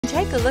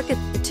Take a look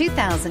at the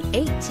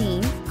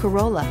 2018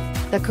 Corolla.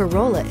 The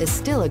Corolla is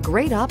still a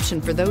great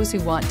option for those who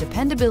want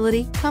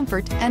dependability,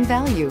 comfort, and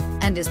value,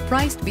 and is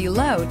priced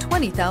below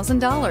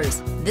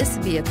 $20,000. This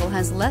vehicle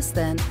has less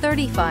than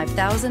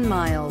 35,000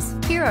 miles.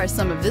 Here are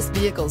some of this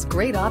vehicle's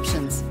great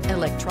options: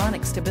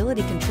 electronic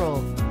stability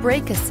control,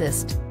 brake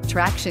assist,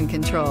 traction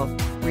control,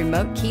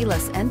 remote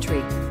keyless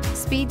entry,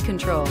 speed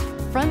control,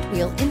 front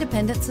wheel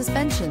independent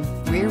suspension,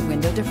 rear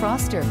window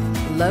defroster,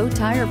 low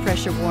tire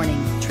pressure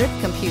warning, trip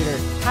computer,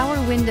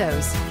 power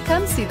windows.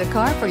 Come see the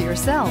car for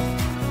yourself.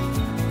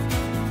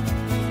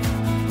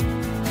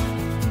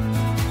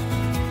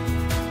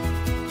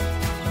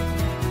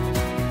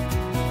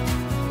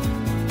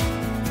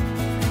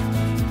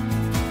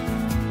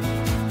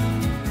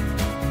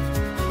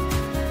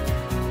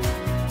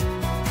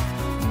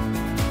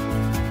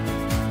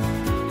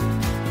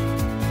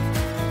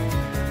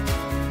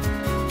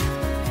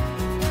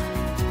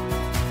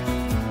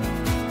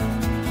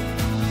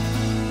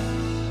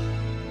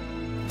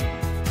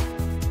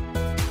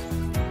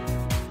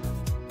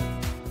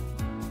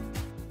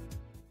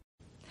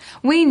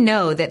 We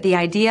know that the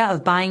idea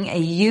of buying a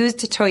used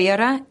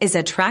Toyota is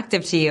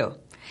attractive to you.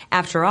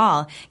 After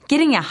all,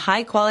 getting a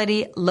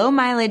high-quality,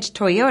 low-mileage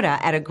Toyota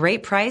at a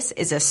great price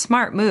is a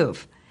smart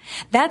move.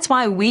 That's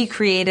why we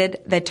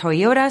created the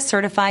Toyota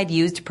Certified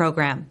Used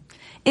program.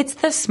 It's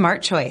the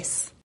smart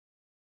choice.